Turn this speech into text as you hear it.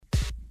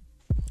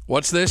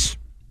What's this?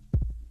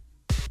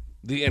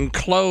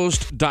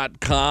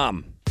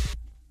 TheEnclosed.com.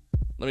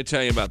 Let me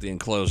tell you about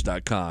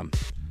TheEnclosed.com.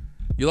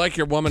 You like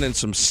your woman in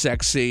some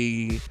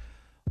sexy,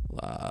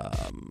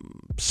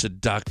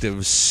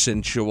 seductive,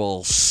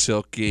 sensual,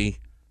 silky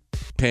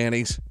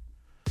panties?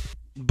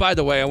 By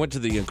the way, I went to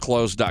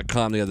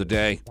TheEnclosed.com the other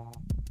day.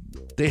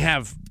 They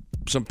have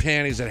some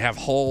panties that have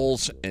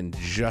holes in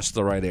just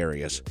the right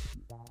areas.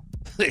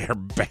 They are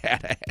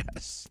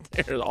badass.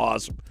 They're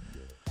awesome.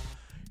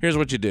 Here's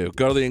what you do.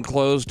 Go to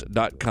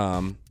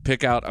TheEnclosed.com.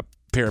 Pick out a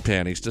pair of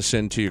panties to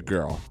send to your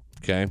girl,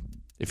 okay?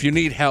 If you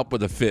need help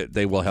with a fit,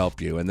 they will help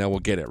you, and they will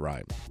get it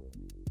right.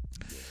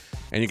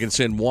 And you can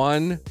send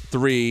 1,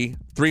 3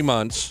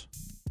 months,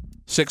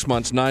 6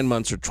 months, 9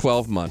 months, or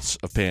 12 months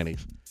of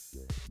panties.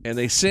 And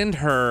they send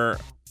her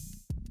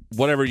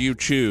whatever you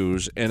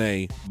choose in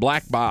a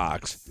black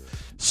box,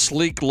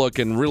 sleek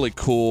looking, really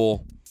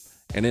cool,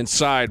 and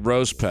inside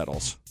rose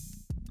petals.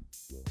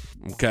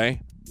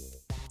 Okay?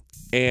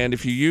 And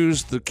if you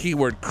use the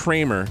keyword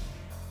Kramer,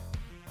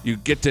 you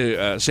get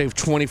to save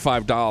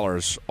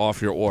 $25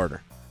 off your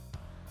order.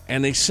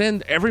 And they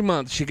send every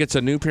month. She gets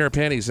a new pair of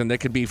panties, and they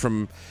could be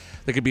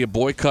a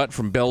boy cut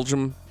from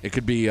Belgium. It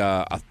could be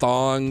a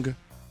thong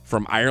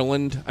from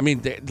Ireland. I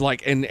mean,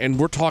 and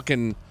we're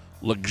talking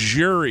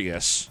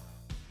luxurious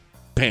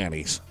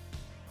panties.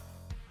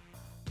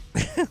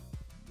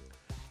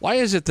 Why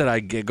is it that I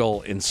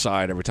giggle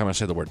inside every time I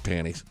say the word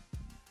panties?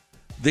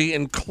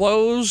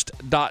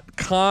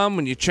 TheEnclosed.com.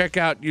 When you check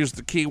out, use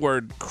the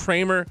keyword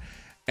Kramer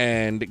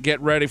and get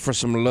ready for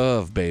some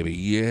love, baby.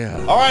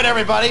 Yeah. All right,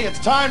 everybody, it's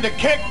time to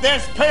kick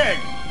this pig.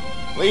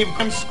 Leave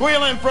him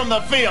squealing from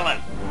the feeling.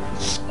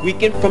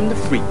 Squeaking from the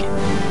freaking.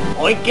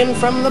 Oinking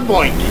from the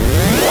boinking.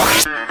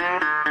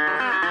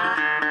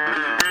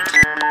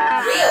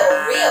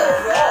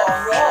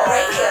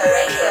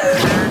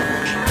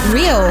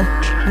 Real,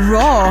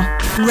 raw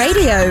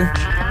radio.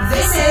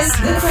 This is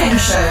The Kramer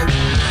Show.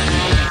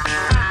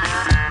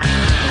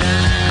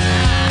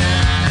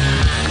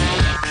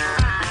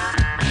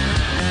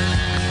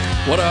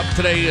 What up?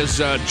 Today is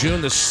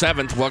June the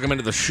 7th. Welcome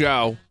into the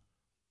show.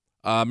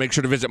 Make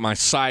sure to visit my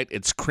site.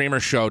 It's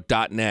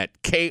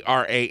kramershow.net.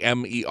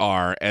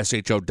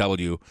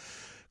 KRAMERSHOW.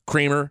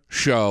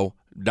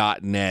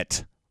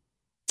 kramershow.net.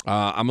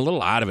 I'm a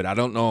little out of it. I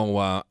don't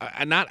know.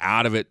 I'm not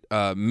out of it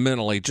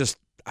mentally. Just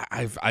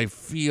I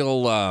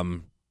feel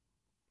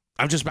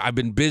I've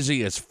been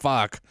busy as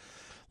fuck,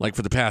 like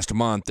for the past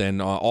month,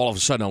 and all of a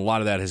sudden a lot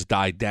of that has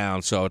died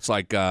down. So it's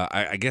like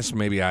I guess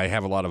maybe I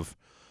have a lot of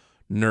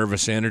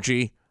nervous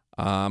energy.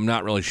 I'm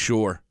not really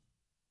sure.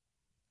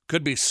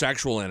 Could be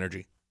sexual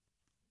energy.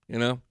 You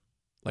know,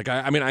 like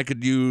I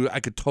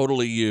could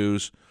totally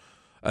use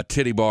a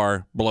titty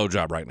bar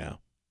blowjob right now.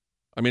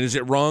 I mean, is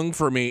it wrong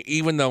for me,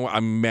 even though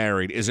I'm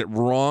married, is it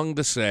wrong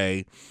to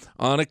say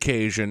on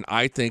occasion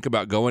I think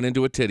about going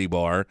into a titty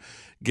bar,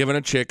 giving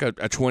a chick a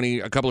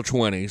couple of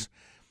 20s,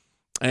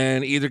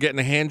 and either getting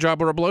a hand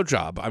job or a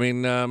blowjob? I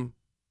mean,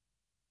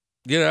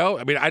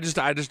 I just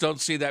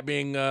don't see that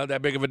being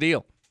that big of a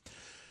deal.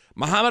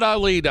 Muhammad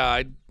Ali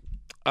died.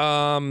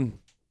 So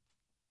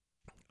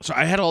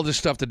I had all this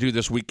stuff to do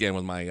this weekend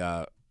with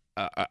my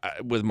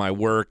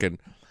work, and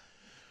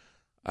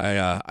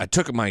I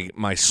took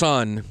my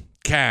son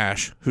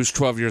Cash, who's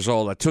 12 years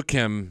old. I took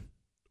him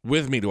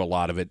with me to a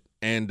lot of it,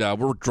 and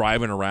we're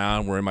driving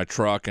around. We're in my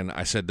truck, and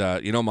I said,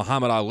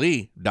 Muhammad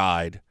Ali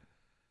died.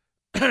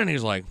 And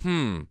he's like,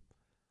 I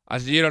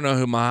said, you don't know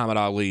who Muhammad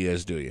Ali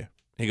is, do you?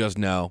 He goes,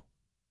 no.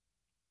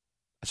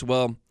 I said,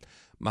 well,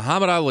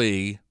 Muhammad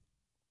Ali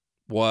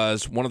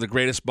was one of the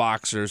greatest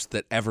boxers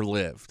that ever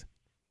lived.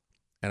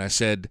 And I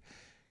said,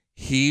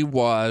 he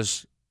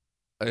was,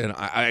 and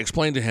I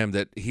explained to him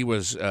that he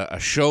was a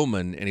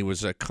showman and he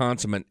was a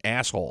consummate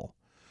asshole.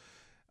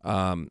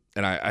 And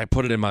I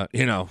put it in my,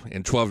 in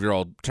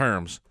 12-year-old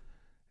terms.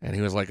 And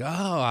he was like, oh,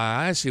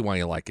 I see why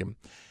you like him.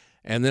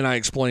 And then I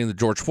explained the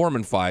George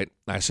Foreman fight.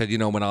 I said,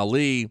 when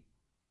Ali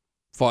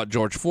fought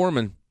George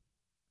Foreman,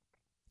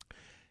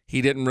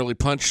 he didn't really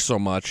punch so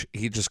much.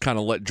 He just kind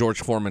of let George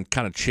Foreman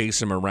kind of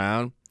chase him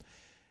around.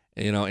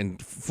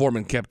 And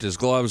Foreman kept his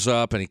gloves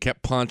up, and he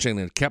kept punching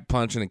and kept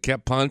punching and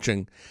kept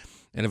punching.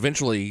 And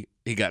eventually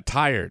he got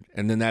tired.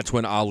 And then that's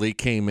when Ali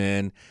came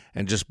in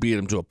and just beat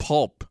him to a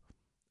pulp.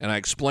 And I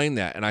explained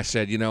that. And I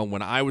said,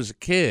 when I was a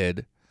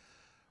kid,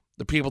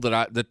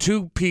 the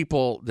two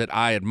people that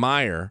I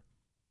admire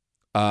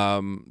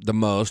the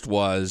most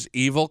was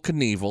Evel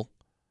Knievel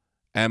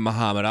and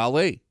Muhammad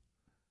Ali.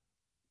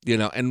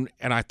 And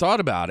I thought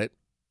about it.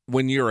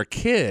 When you're a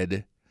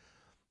kid,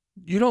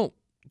 you're not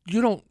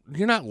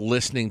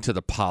listening to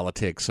the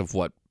politics of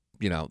what,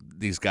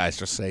 these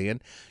guys are saying.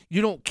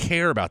 You don't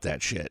care about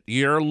that shit.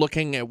 You're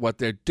looking at what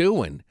they're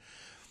doing.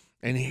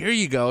 And here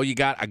you go. You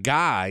got a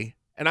guy,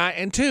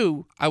 and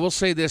two, I will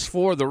say this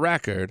for the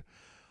record,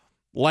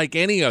 like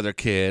any other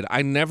kid,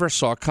 I never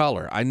saw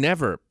color. When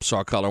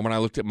I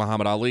looked at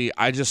Muhammad Ali.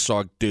 I just saw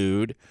a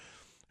dude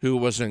who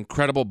was an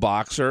incredible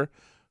boxer,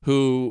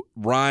 who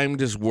rhymed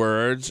his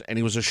words, and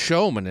he was a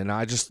showman, and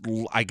I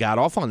got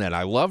off on that.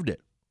 I loved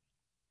it.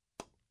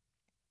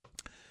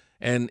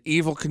 And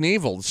Evel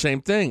Knievel, the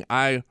same thing.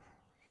 I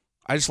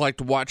just like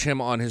to watch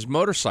him on his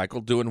motorcycle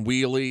doing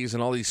wheelies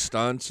and all these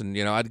stunts. And,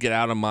 I'd get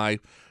out on my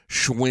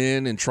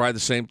Schwinn and try the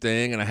same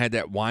thing. And I had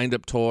that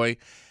wind-up toy.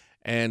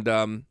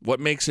 And what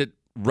makes it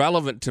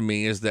relevant to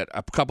me is that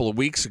a couple of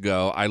weeks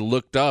ago, I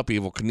looked up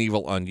Evel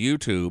Knievel on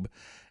YouTube,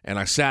 and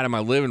I sat in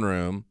my living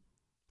room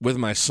with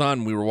my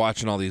son. We were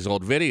watching all these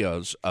old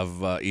videos of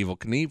Evel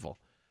Knievel.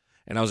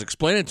 And I was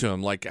explaining to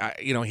him, like,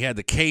 he had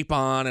the cape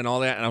on and all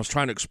that. And I was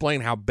trying to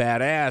explain how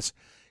badass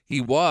he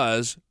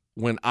was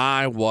when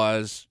I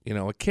was,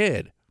 a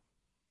kid.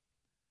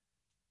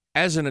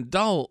 As an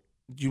adult,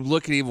 you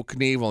look at Evel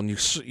Knievel and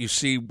you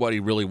see what he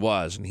really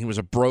was. And he was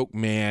a broke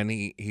man.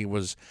 He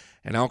was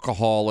an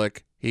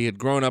alcoholic. He had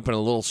grown up in a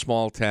little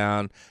small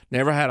town,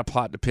 never had a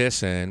pot to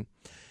piss in.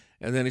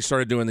 And then he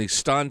started doing these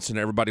stunts, and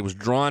everybody was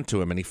drawn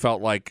to him. And he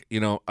felt like,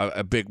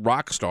 a big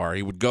rock star.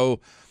 He would go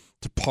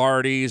to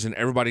parties, and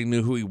everybody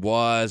knew who he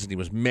was. And he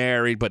was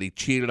married, but he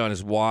cheated on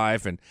his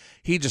wife, and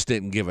he just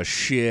didn't give a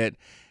shit.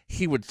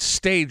 He would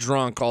stay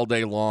drunk all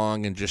day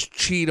long and just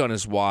cheat on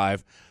his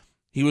wife.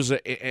 He was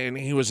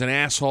an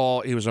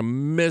asshole. He was a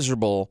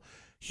miserable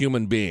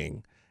human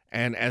being.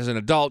 And as an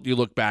adult, you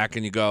look back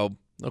and you go,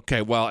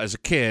 okay, well, as a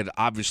kid,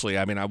 obviously,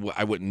 I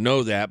wouldn't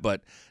know that,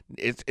 but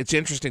it's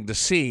interesting to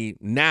see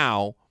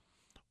now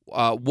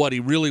what he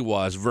really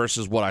was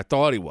versus what I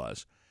thought he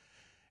was.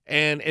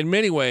 And in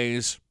many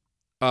ways,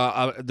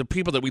 the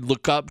people that we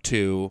look up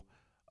to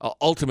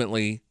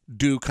ultimately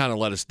do kind of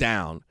let us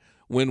down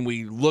when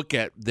we look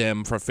at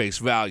them for face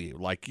value.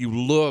 Like, you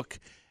look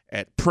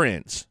at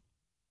Prince.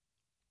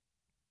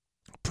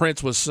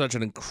 Prince was such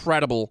an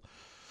incredible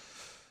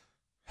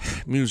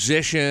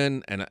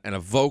musician and a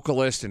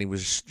vocalist, and he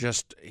was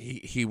just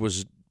he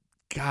was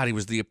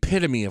the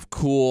epitome of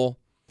cool.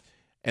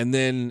 And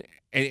then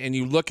and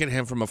you look at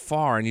him from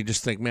afar and you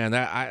just think, man,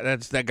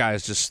 that guy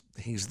is just,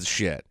 he's the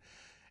shit.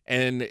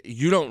 And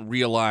you don't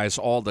realize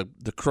all the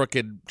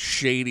crooked,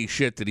 shady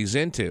shit that he's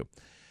into.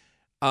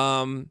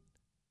 And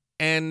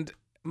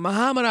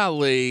Muhammad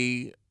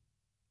Ali,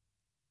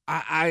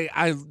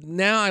 I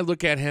now I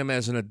look at him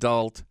as an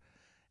adult,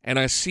 and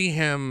I see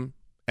him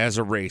as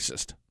a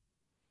racist.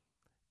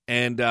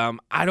 And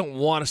I don't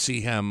want to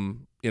see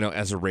him,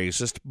 as a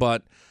racist,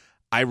 but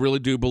I really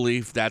do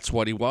believe that's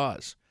what he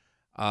was.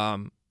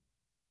 And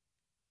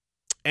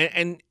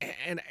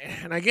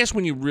I guess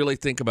when you really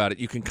think about it,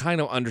 you can kind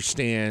of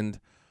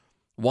understand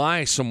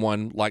why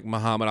someone like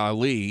Muhammad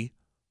Ali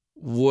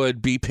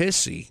would be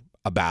pissy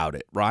about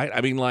it, right?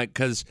 I mean,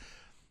 because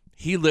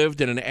he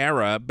lived in an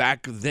era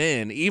back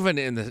then, even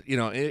in the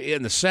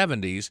in the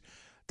 70s,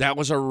 that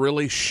was a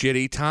really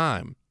shitty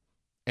time,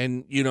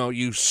 and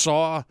you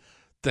saw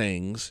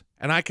things,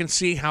 and I can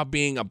see how,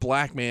 being a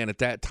black man at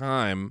that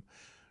time,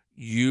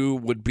 you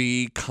would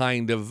be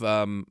kind of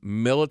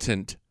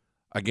militant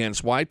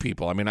against white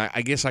people. I mean,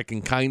 I guess I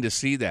can kind of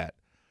see that.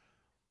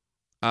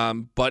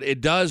 But it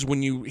does,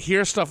 when you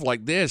hear stuff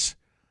like this.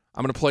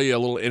 I'm going to play you a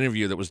little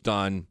interview that was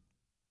done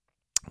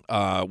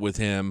with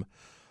him.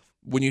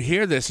 When you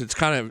hear this,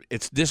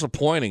 it's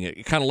disappointing.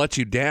 It kind of lets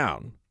you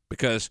down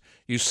because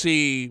you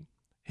see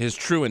his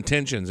true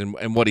intentions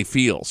and what he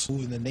feels.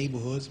 In the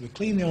neighborhoods, we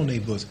clean their own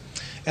neighborhoods.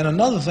 And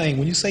another thing,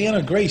 when you say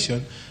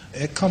integration,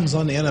 it comes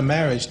under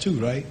intermarriage too,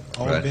 right?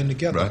 All right. Been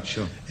together. Right,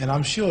 sure. And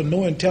I'm sure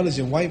no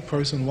intelligent white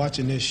person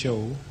watching this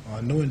show,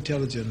 or no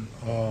intelligent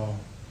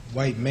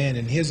white man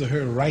in his or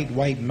her right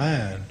white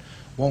mind,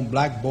 want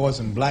black boys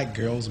and black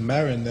girls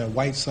marrying their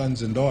white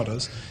sons and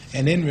daughters,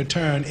 and in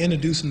return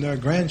introducing their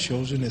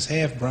grandchildren as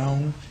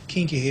half-brown,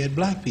 kinky-haired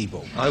black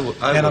people. I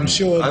wouldn't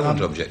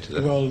object to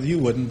that. Well, you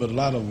wouldn't, but a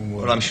lot of them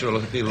would. Well, I'm sure a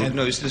lot of people would.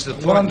 No, it's just the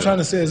point. What I'm trying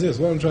to say is this.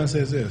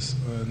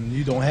 And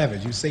you don't have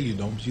it. You say you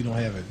don't, but you don't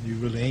have it. You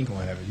really ain't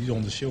going to have it. You're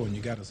on the show, and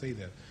you got to say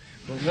that.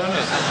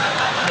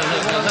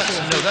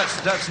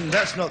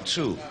 That's not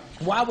true.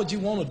 Why would you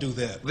want to do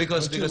that?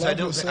 Because I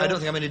don't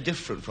think I'm any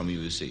different from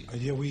you see.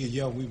 Yeah,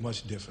 we're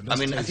much different. I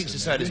mean, I think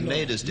society's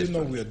made us different.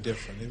 You know we're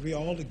different. We're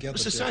all together.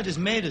 Society's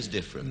made us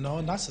different.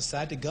 No, not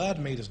society. God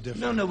made us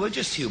different. No, we're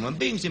just human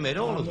beings. He made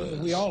all of us.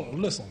 We all,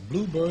 listen,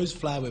 bluebirds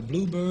fly with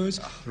bluebirds,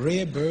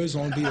 red birds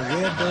want to be with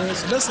red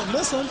birds.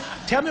 Listen,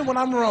 tell me when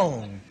I'm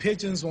wrong.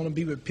 Pigeons want to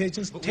be with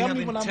pigeons. But tell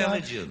me when I'm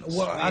wrong.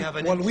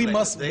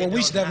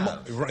 We should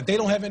have, they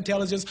don't have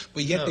intelligence,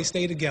 but yet they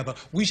stay together.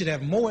 We should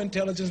have more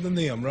intelligence than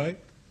them, right?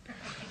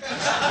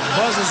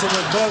 Buzzards are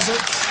with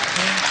buzzards.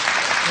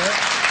 Yeah.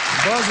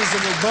 Buzzards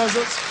are with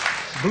buzzards.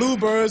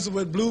 Bluebirds are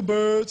with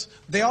bluebirds.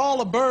 They all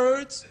are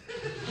birds,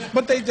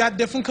 but they got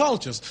different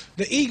cultures.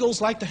 The eagles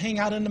like to hang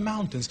out in the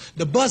mountains.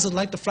 The buzzard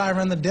like to fly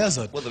around the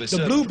desert. Well,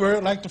 the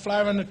bluebird like to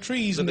fly around the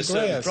trees and the grass.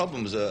 There'd be certain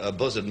problems, a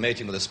buzzard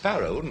mating with a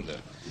sparrow, wouldn't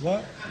there?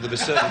 What? There'd be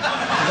certain...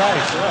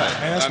 Right.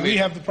 And we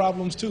have the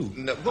problems too.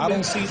 No, I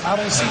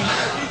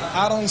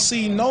don't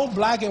see no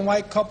black and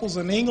white couples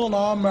in England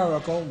or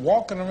America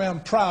walking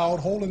around proud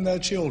holding their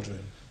children.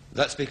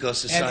 That's because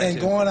society...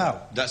 And going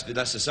out.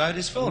 That's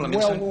society's fault. I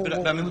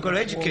mean, we've got to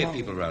educate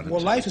people around it.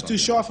 Well, life is too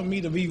short for me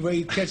to be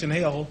raised catching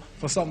hell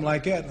for something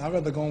like that. I'd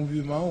rather go and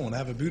be my own. I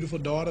have a beautiful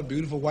daughter,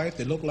 beautiful wife.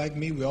 They look like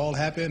me. We're all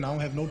happy, and I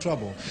don't have no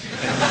trouble.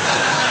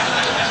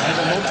 I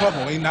have no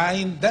trouble. I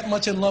ain't that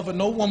much in love with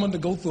no woman to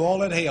go through all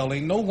that hell.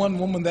 Ain't no one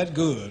woman that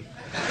good.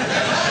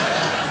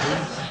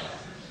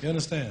 You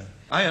understand?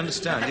 I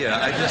understand, yeah.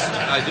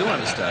 I do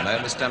understand. I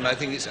understand. I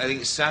think it's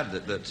sad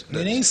that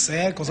it ain't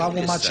sad because I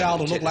want my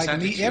child to look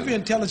like me. Every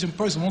intelligent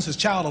person wants his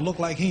child to look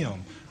like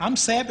him. I'm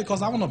sad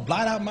because I want to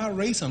blot out my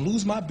race and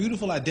lose my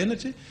beautiful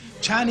identity.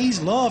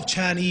 Chinese love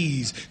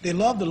Chinese. They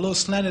love the little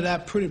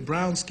slanted-eyed, pretty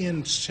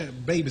brown-skinned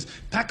babies.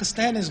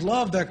 Pakistanis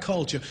love their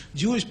culture.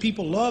 Jewish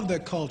people love their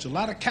culture. A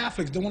lot of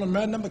Catholics don't want to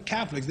marry a number of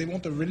Catholics. They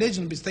want the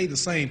religion to stay the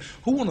same.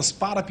 Who want to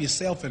spot up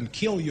yourself and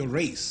kill your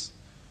race?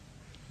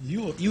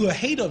 You're a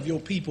hater of your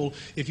people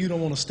if you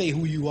don't want to stay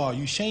who you are.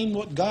 You shame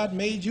what God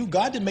made you.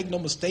 God didn't make no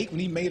mistake when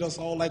he made us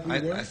all like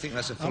we were. I think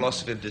that's a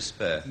philosophy of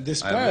despair.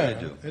 Despair. I really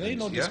do. It ain't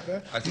no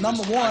despair.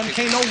 Number one,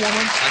 can't no woman.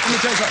 Let me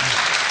tell you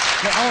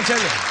something. I want to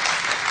tell you.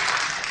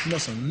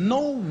 Listen,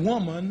 no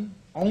woman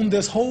on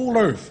this whole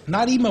earth,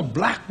 not even a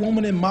black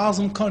woman in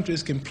Muslim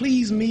countries, can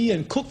please me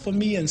and cook for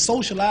me and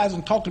socialize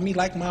and talk to me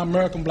like my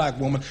American black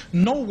woman.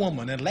 No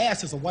woman, and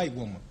last is a white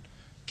woman,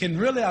 can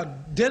really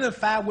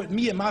identify with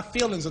me and my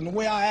feelings and the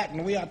way I act and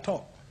the way I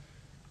talk.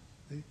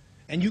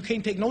 And you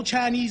can't take no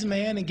Chinese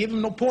man and give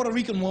him no Puerto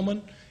Rican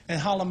woman and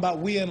holler about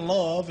we're in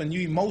love and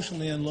you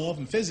emotionally in love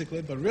and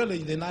physically, but really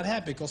they're not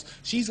happy because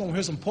she's going to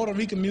hear some Puerto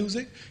Rican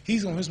music,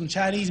 he's going to hear some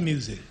Chinese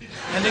music,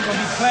 and they're going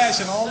to be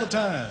clashing all the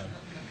time.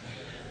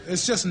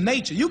 It's just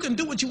nature. You can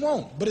do what you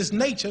want, but it's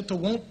nature to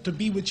want to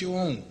be with your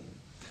own.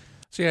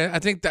 See, I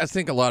think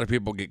a lot of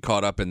people get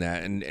caught up in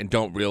that and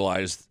don't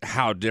realize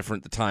how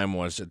different the time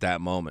was at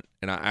that moment.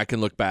 And I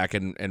can look back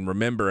and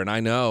remember, and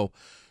I know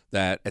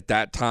that at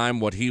that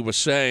time what he was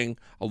saying,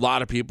 a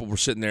lot of people were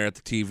sitting there at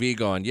the TV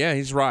going, yeah,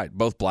 he's right,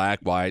 both black,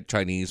 white,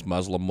 Chinese,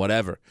 Muslim,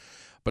 whatever.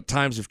 But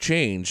times have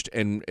changed,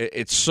 and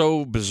it's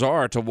so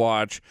bizarre to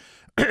watch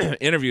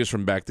interviews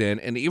from back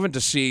then, and even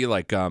to see,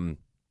 like, Archie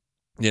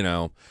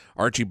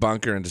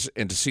Bunker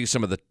and to see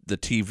some of the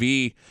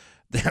TV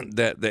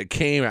that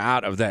came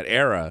out of that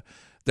era.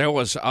 There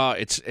was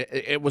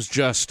it was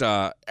just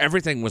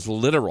everything was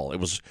literal.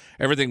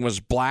 Everything was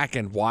black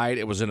and white.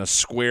 It was in a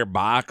square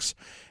box,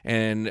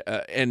 and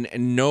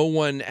no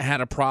one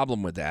had a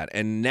problem with that.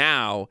 And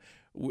now,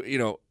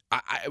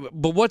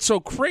 but what's so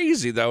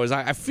crazy though is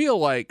I feel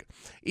like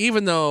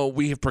even though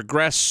we have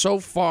progressed so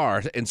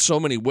far in so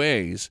many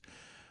ways,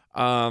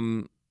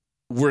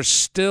 we're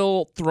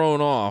still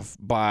thrown off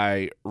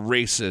by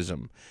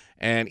racism.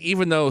 And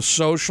even though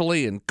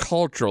socially and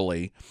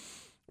culturally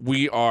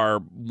we are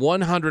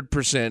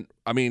 100%,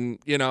 I mean,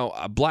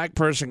 a black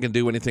person can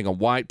do anything a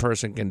white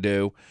person can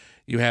do.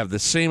 You have the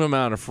same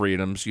amount of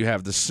freedoms. You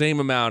have the same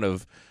amount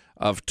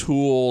of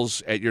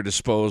tools at your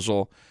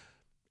disposal.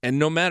 And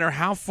no matter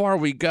how far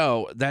we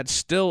go, that's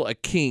still a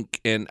kink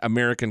in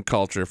American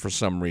culture for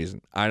some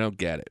reason. I don't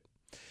get it.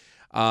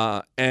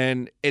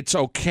 And it's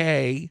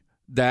okay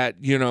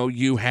that,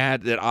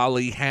 that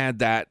Ali had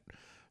that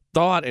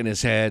thought in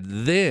his head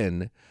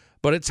then,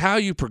 but it's how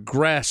you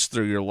progress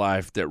through your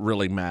life that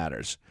really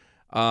matters.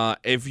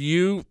 If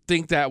you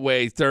think that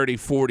way 30,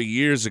 40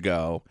 years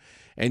ago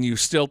and you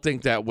still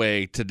think that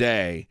way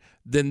today,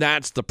 then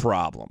that's the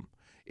problem.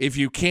 If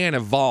you can't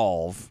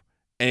evolve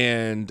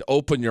and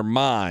open your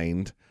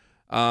mind,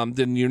 then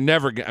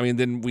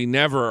then we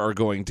never are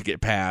going to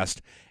get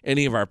past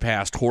any of our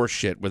past horse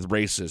shit with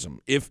racism.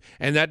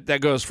 And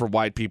that goes for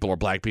white people or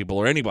black people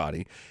or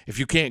anybody. If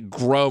you can't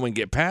grow and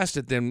get past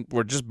it, then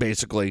we're just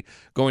basically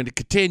going to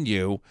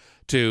continue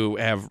to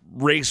have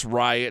race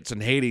riots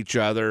and hate each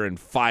other and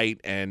fight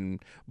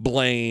and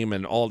blame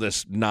and all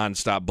this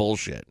nonstop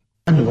bullshit.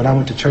 When I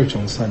went to church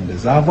on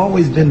Sundays, I've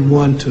always been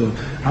one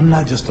I'm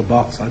not just a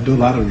boxer. I do a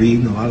lot of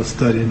reading, a lot of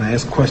studying. I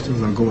ask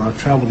questions. I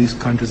travel these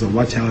countries. I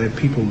watch how their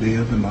people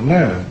live, and I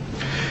learn.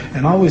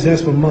 And I always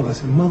ask my mother, I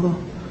said, Mother,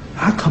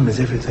 how come is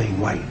everything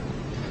white?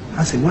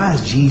 I said, why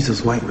is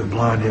Jesus white with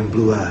blonde hair and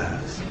blue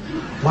eyes?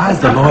 Why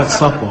is the Lord's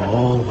Supper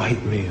all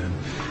white men?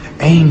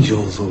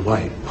 Angels are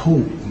white.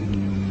 Pope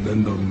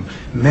and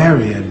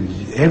Mary and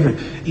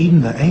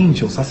even the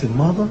angels. I said,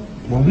 Mother,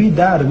 when we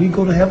die, do we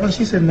go to heaven?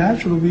 She said,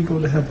 naturally we go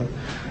to heaven.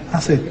 I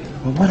said,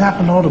 well, what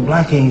happened to all the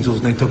black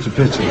angels when they took the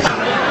pictures?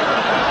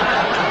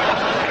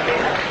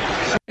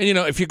 And,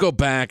 if you go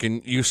back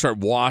and you start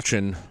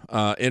watching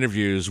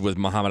interviews with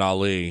Muhammad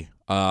Ali,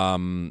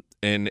 and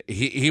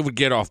he would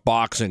get off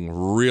boxing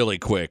really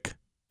quick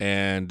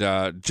and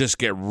just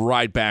get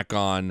right back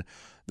on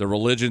the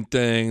religion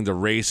thing, the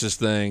racist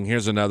thing.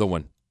 Here's another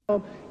one.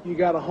 You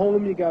got a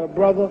home, you got a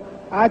brother.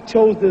 I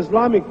chose the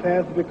Islamic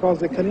path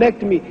because it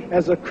connected me.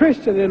 As a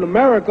Christian in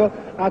America,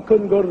 I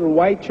couldn't go to the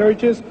white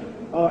churches.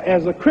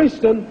 As a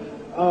Christian,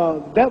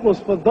 that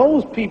was for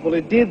those people.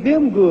 It did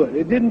them good.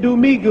 It didn't do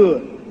me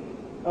good.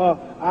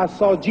 I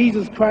saw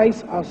Jesus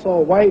Christ. I saw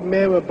a white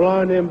man with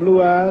blonde and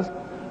blue eyes.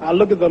 I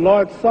look at the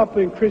Lord's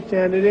Supper in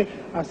Christianity.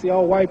 I see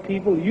all white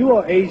people. You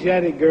are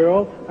Asiatic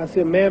girl. I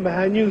see a man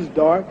behind you is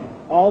dark.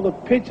 All the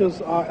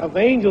pictures of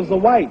angels are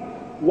white.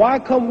 Why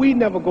come we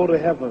never go to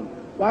heaven?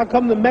 Why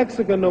come the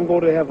Mexican don't go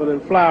to heaven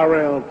and fly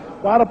around?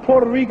 Why the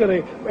Puerto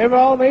Rican,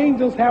 all the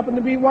angels happen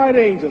to be white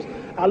angels?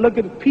 I look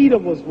at Peter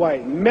was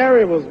white,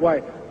 Mary was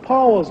white,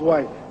 Paul was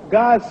white,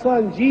 God's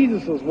son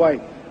Jesus was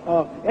white.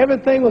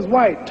 Everything was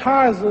white.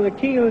 Tarzan, the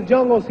king of the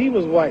jungles, he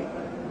was white.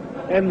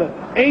 And the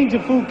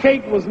angel food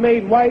cake was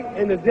made white,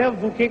 and the devil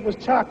food cake was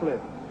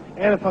chocolate.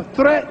 And if I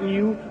threaten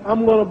you,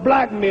 I'm going to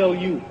blackmail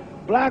you.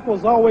 Black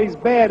was always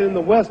bad in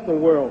the Western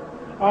world.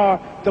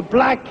 The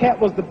black cat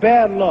was the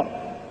bad luck.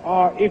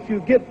 If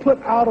you get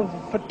put out of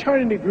a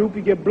fraternity group,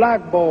 you get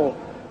blackballed.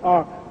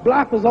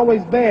 Black was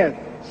always bad.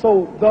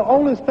 So the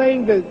only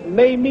thing that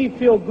made me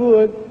feel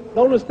good,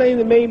 the only thing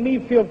that made me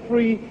feel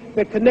free,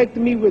 that connected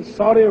me with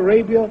Saudi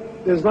Arabia,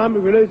 the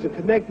Islamic religion,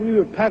 connected me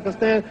with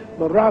Pakistan,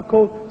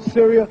 Morocco,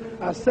 Syria.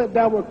 I sat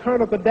down with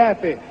Colonel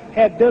Gaddafi,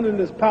 had dinner in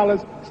his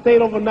palace,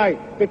 stayed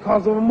overnight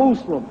because I'm a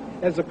Muslim.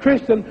 As a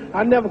Christian,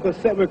 I never could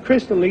sit with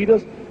Christian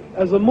leaders.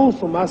 As a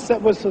Muslim, I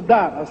sat with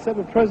Sadat, I sat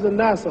with President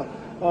Nasser,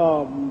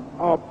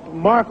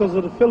 Marcos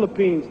of the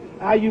Philippines,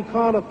 Ayub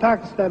Khan of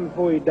Pakistan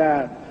before he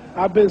died.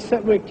 I've been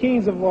sitting with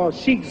kings of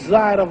Sheikh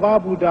Zayed of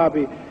Abu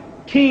Dhabi.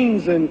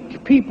 Kings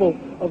and people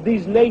of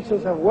these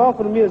nations have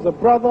welcomed me as a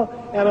brother,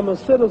 and I'm a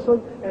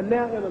citizen, and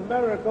now in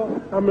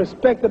America, I'm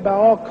respected by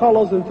all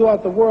colors and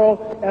throughout the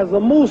world as a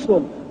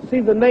Muslim. See,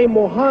 the name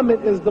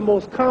Muhammad is the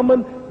most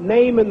common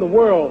name in the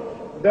world.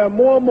 There are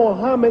more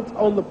Muhammads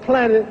on the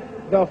planet.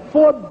 There are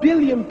 4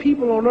 billion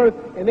people on earth,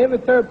 and every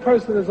third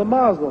person is a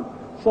Muslim.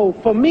 So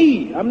for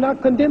me, I'm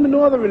not condemning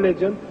no other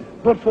religion,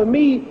 but for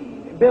me,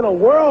 being a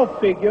world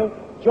figure,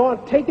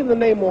 taking the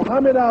name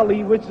Muhammad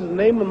Ali, which is the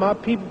name of my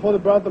people for the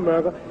brother of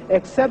America,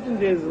 accepting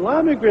the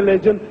Islamic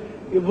religion,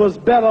 it was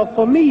better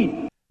for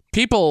me.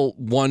 People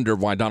wonder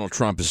why Donald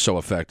Trump is so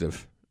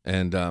effective.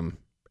 And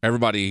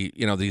everybody,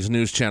 these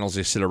news channels,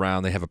 they sit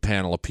around, they have a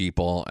panel of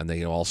people, and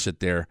they all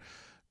sit there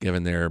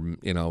giving their,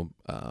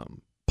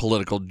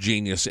 political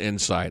genius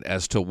insight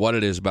as to what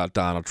it is about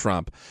Donald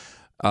Trump.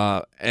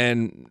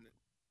 And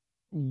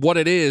what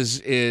it is,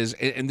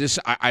 and this,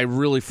 I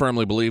really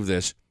firmly believe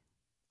this,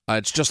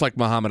 it's just like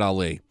Muhammad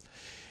Ali.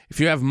 If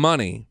you have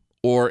money,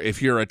 or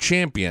if you're a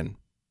champion,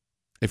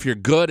 if you're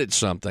good at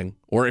something,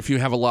 or if you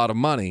have a lot of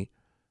money,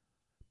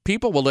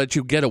 people will let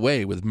you get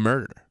away with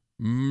murder.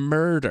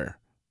 Murder.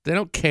 They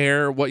don't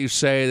care what you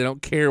say. They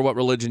don't care what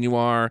religion you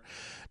are.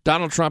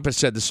 Donald Trump has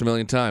said this a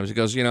million times. He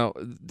goes,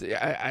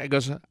 I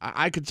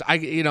could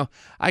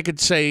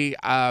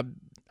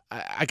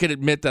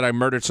admit that I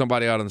murdered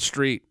somebody out on the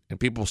street, and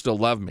people still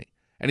love me.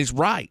 And he's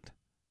right.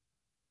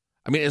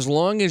 I mean, as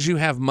long as you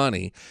have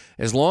money,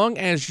 as long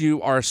as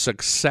you are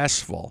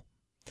successful,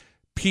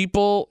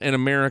 people in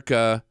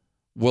America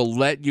will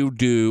let you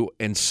do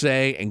and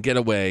say and get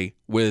away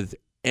with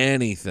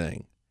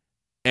anything.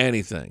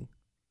 Anything.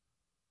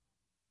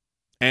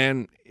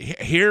 And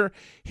here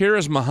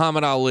is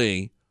Muhammad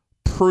Ali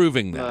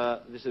proving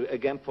that. This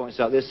again points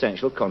out the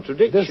essential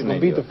contradiction. This will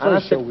be the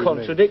first show we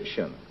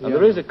contradiction. Yeah. And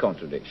there is a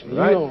contradiction,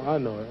 right? I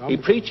know it. He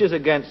preaches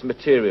against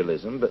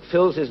materialism, but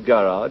fills his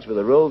garage with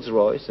a Rolls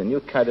Royce, a new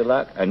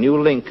Cadillac, a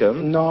new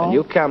Lincoln, a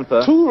new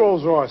camper. 2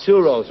 Rolls Royces.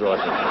 2 Rolls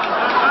Royces.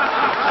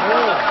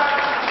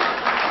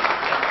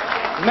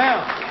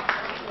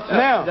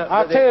 Now,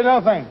 I'll tell you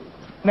another thing.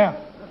 Now,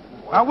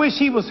 I wish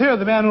he was here,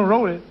 the man who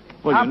wrote it.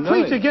 Well, I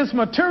preach against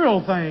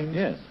material things.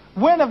 Yes.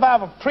 When have I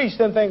ever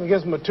preached anything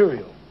against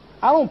material?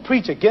 I don't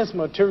preach against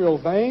material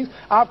things.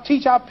 I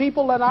teach our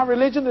people and our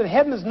religion that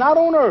heaven is not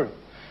on earth.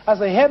 I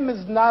say heaven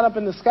is not up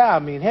in the sky. I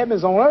mean, heaven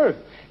is on earth.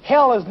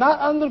 Hell is not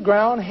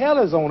underground. Hell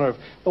is on earth.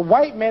 The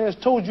white man has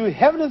told you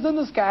heaven is in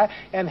the sky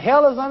and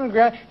hell is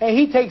underground, and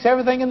he takes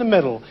everything in the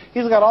middle.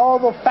 He's got all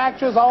the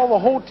factories, all the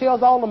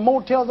hotels, all the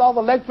motels, all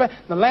the electric,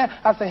 the land.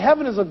 I say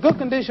heaven is a good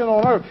condition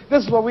on earth.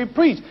 This is what we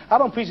preach. I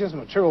don't preach against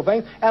material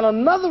things. And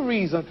another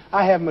reason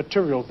I have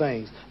material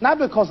things, not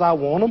because I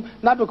want them,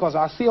 not because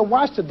I see a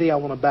watch today I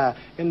want to buy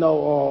in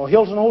the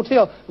Hilton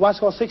Hotel. The watch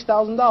costs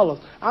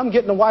 $6,000. I'm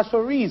getting a watch for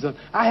a reason.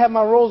 I have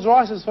my Rolls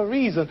Royces for a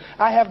reason.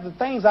 I have the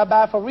things I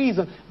buy for a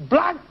reason.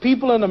 Black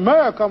people in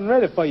America, I'm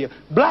ready for you.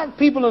 Black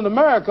people in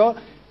America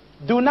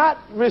do not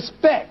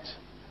respect,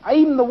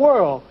 even the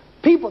world,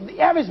 people, the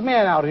average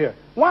man out here.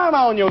 Why am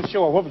I on your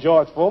show with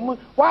George Foreman?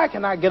 Why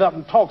can I get up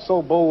and talk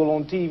so bold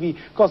on TV?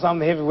 Because I'm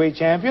the heavyweight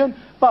champion?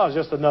 If I was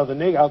just another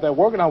nigga out there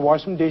working, I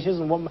wash some dishes,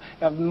 and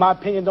my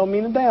opinion don't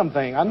mean a damn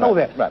thing. I know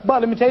that. Right.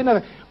 But let me tell you another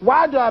thing.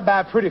 Why do I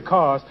buy pretty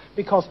cars?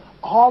 Because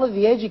all of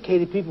the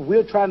educated people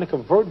we're trying to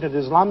convert into the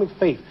Islamic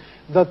faith.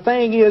 The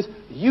thing is,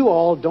 you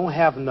all don't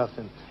have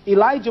nothing.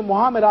 Elijah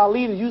Muhammad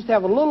Ali used to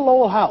have a little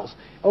old house,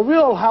 a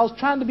real house,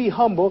 trying to be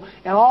humble,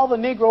 and all the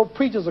Negro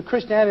preachers of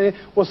Christianity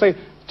will say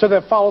to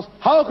their followers,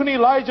 how can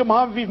Elijah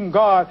Muhammad be from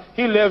God?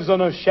 He lives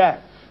in a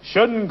shack.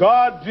 Shouldn't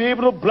God be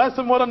able to bless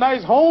him with a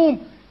nice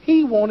home?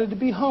 He wanted to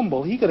be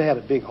humble. He could have had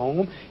a big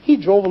home. He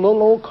drove a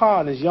little old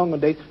car in his younger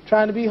days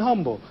trying to be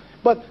humble.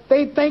 But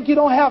they think you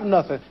don't have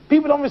nothing.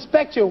 People don't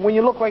respect you when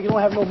you look like you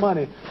don't have no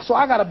money. So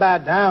I got to buy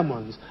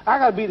diamonds. I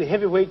got to be the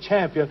heavyweight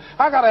champion.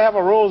 I got to have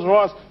a Rolls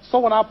Royce. So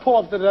when I pull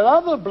up to that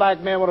other black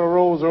man with a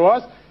Rolls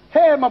Royce,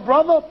 hey, my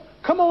brother,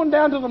 come on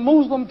down to the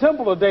Muslim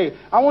temple today.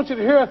 I want you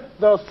to hear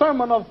the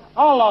sermon of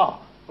Allah.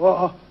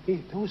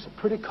 That was a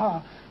pretty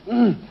car.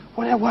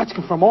 Where that watch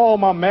come from? Oh,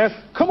 my man.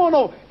 Come on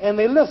over. And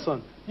they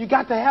listen. You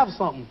got to have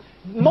something.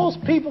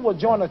 Most people will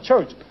join a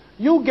church.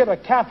 You get a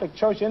Catholic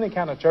church, any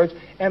kind of church,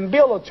 and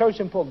build a church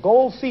and put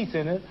gold seats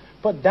in it,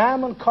 put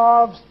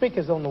diamond-carved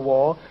speakers on the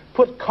wall,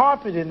 put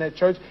carpet in that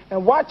church,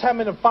 and watch how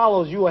many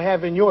followers you will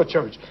have in your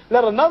church.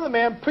 Let another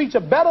man preach a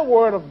better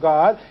word of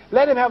God.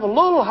 Let him have a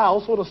little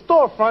house with a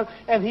storefront,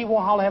 and he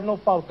won't hardly have no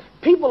followers.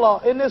 People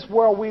are, in this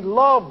world, we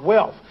love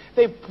wealth.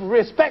 They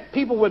respect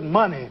people with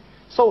money.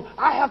 So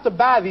I have to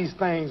buy these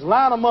things,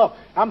 line them up.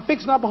 I'm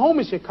fixing up a home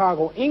in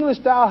Chicago,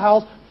 English-style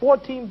house,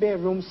 14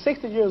 bedrooms,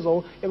 60 years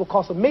old. It will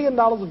cost $1 million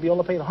a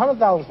bill. I paid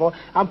 $100 for it.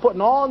 I'm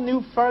putting all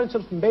new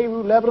furniture from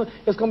Beirut, Lebanon.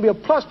 It's going to be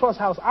a plus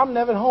house. I'm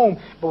never at home.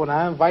 But when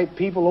I invite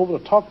people over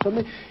to talk to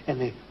me,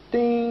 and they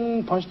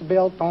ding, punch the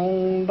bell,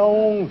 dong,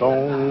 dong,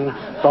 dong,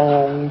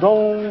 dong,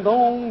 dong,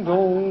 dong,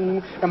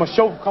 dong. And my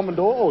chauffeur come in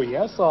the door, oh,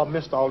 yes,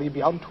 Mr. Ali,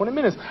 be out in 20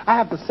 minutes. I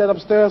have to sit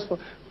upstairs for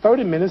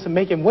 30 minutes and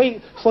make him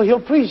wait so he'll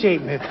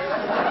appreciate me.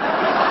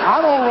 I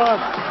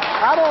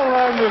don't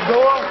run the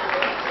door.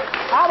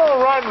 I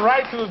don't run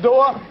right to the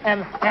door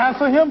and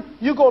answer him.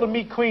 You go to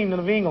meet Queen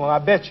of England, I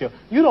bet you.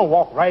 You don't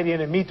walk right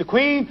in and meet the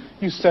Queen.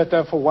 You sit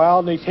there for a while,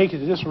 and they take you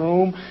to this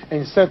room,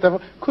 and you sit there.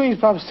 Queen's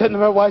probably sitting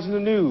there watching the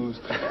news.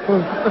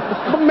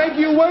 But make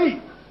you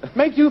wait.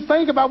 Make you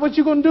think about what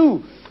you're going to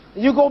do.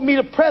 You go meet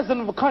a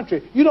president of a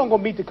country. You don't go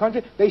meet the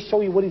country. They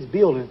show you what he's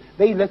building.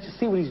 They let you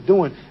see what he's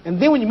doing.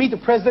 And then when you meet the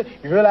president,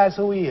 you realize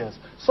who he is.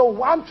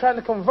 So I'm trying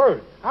to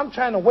convert. I'm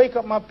trying to wake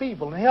up my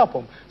people and help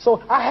them.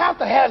 So I have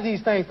to have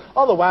these things.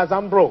 Otherwise,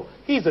 I'm broke.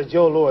 He's a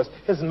Joe Louis.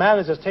 His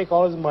managers take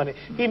all his money.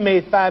 He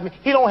made $5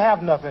 million. He don't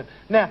have nothing.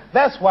 Now,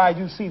 that's why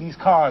you see these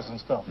cars and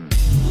stuff.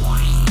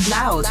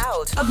 Loud,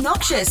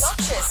 obnoxious,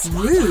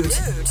 rude,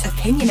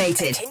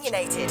 opinionated,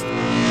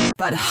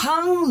 but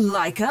hung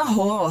like a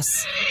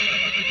horse.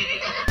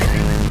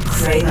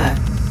 Kramer.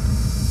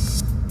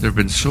 There have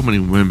been so many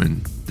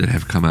women that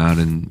have come out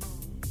and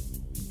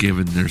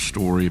given their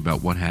story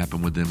about what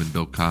happened with them and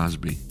Bill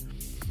Cosby.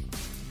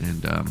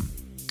 And,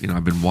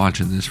 I've been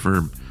watching this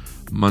for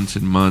months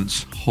and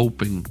months,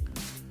 hoping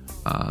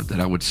that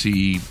I would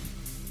see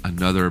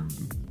another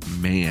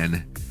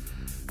man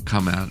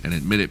come out and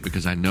admit it,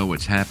 because I know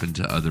it's happened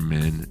to other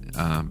men,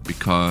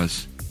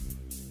 because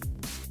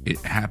it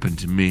happened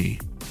to me.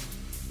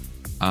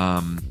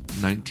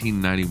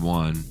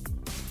 1991,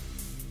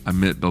 I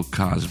met Bill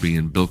Cosby,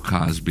 and Bill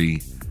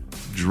Cosby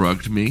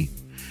drugged me.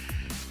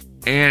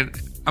 And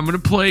I'm going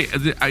to play,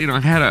 I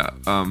had a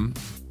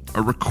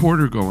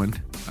recorder going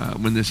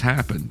when this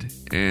happened.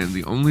 And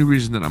the only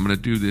reason that I'm going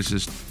to do this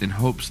is in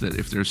hopes that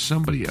if there's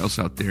somebody else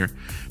out there,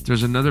 if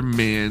there's another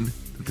man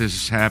that this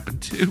has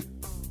happened to,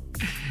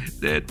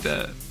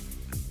 that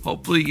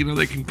hopefully,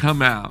 they can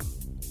come out,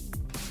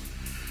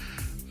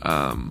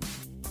 and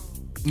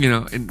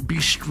be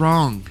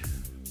strong.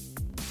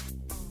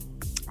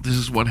 This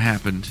is what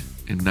happened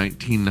in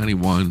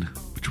 1991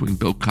 between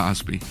Bill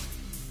Cosby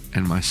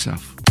and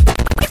myself.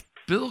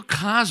 Bill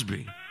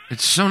Cosby,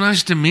 it's so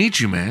nice to meet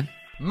you, man.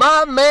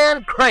 My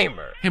man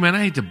Kramer. Hey, man,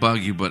 I hate to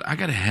bug you, but I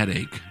got a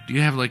headache. Do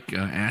you have,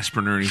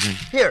 aspirin or anything?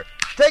 Here,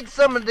 take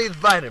some of these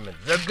vitamins.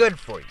 They're good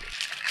for you.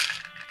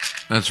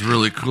 That's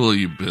really cool of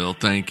you, Bill.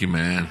 Thank you,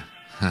 man.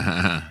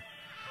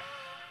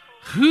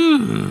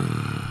 Whew.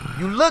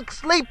 You look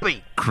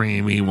sleepy.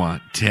 Creamy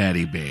want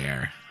teddy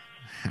bear.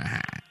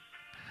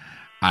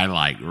 I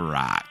like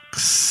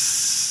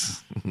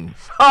rocks.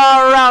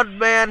 Far out,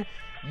 man.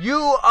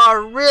 You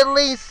are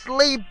really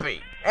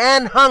sleepy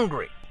and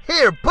hungry.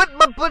 Here, put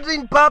my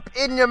pudding pop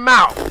in your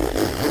mouth.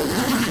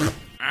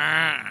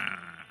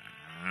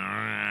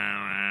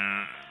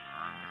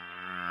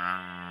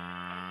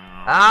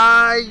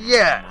 Ah,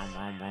 yes.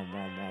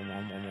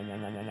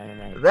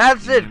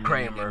 That's it,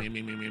 Kramer.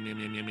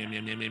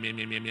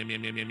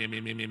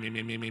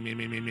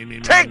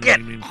 Take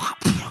it!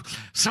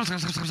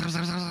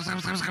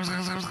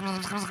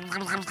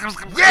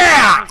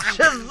 Yeah!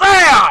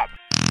 Shazam!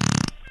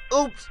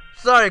 Oops,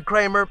 sorry,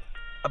 Kramer.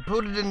 I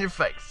put it in your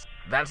face.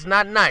 That's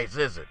not nice,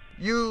 is it?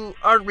 You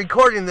aren't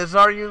recording this,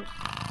 are you?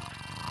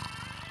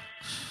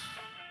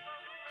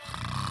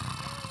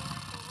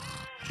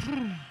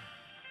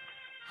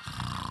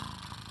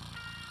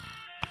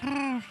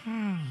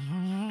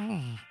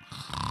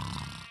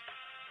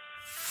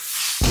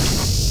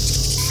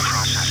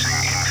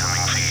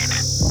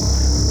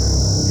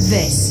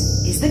 This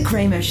is The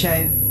Kramer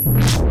Show.